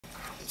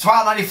It's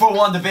Wild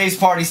 94.1, the base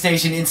party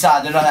station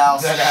inside the Nut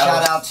House.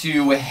 Shout out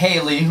to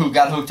Haley, who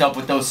got hooked up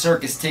with those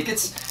circus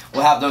tickets.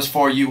 We'll have those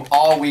for you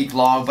all week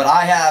long. But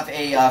I have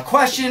a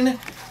question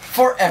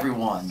for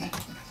everyone.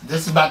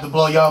 This is about to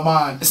blow your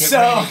mind. Get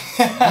ready.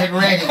 Get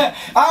ready.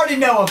 I already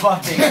know a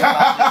bunch of things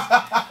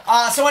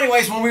about this. So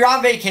anyways, when we were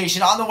on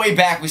vacation, on the way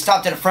back, we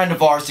stopped at a friend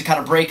of ours to kind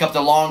of break up the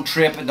long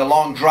trip and the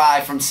long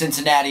drive from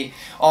Cincinnati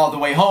all the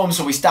way home.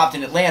 So we stopped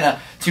in Atlanta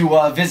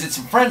to visit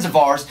some friends of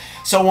ours.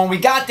 So when we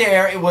got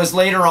there, it was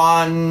later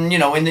on, you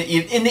know, in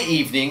the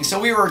evening. So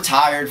we were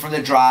tired from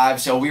the drive,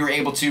 so we were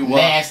able to,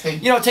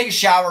 you know, take a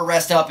shower,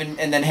 rest up, and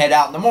then head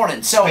out in the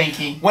morning. So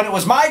when it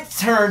was my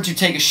turn to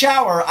take a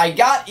shower, I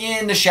got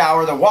in the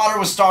shower. The water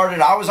was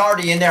started. I was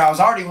already in there. I was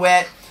already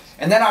wet.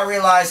 And then I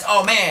realized,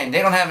 oh man,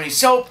 they don't have any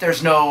soap.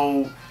 There's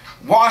no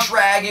wash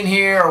rag in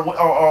here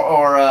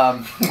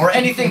or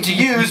anything to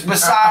use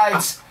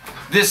besides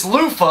this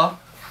loofah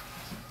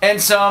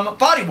and some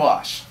body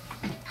wash.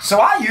 So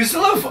I used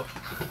the loofah.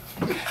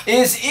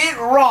 Is it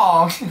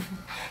wrong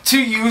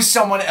to use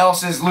someone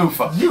else's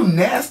loofah? You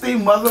nasty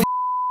mother.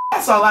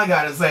 That's all I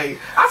gotta say.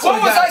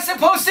 What was I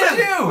supposed to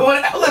do?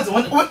 Listen,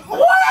 what?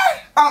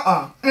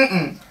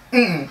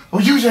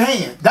 Well, use your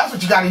hand. That's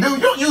what you gotta do. You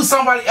don't use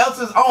somebody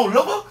else's own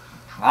loofah.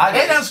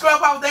 They done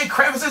scrub out their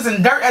crevices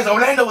and dirt, as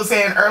Orlando was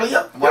saying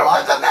earlier. Well,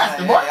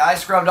 I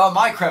scrubbed all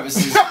my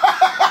crevices with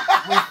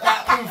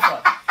that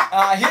loofah.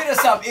 Hit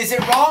us up. Is it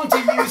wrong to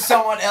use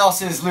someone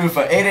else's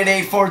loofah?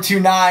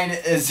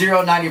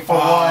 888-429-0941.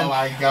 Oh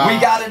my God. We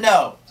gotta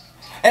know.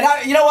 And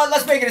you know what?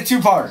 Let's make it a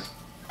two-parter.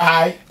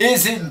 Alright.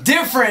 Is it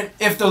different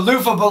if the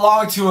loofah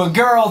belonged to a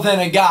girl than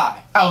a guy?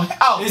 Oh.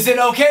 Is it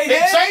okay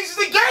then? It changes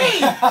the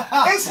game.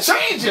 It's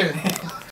changing.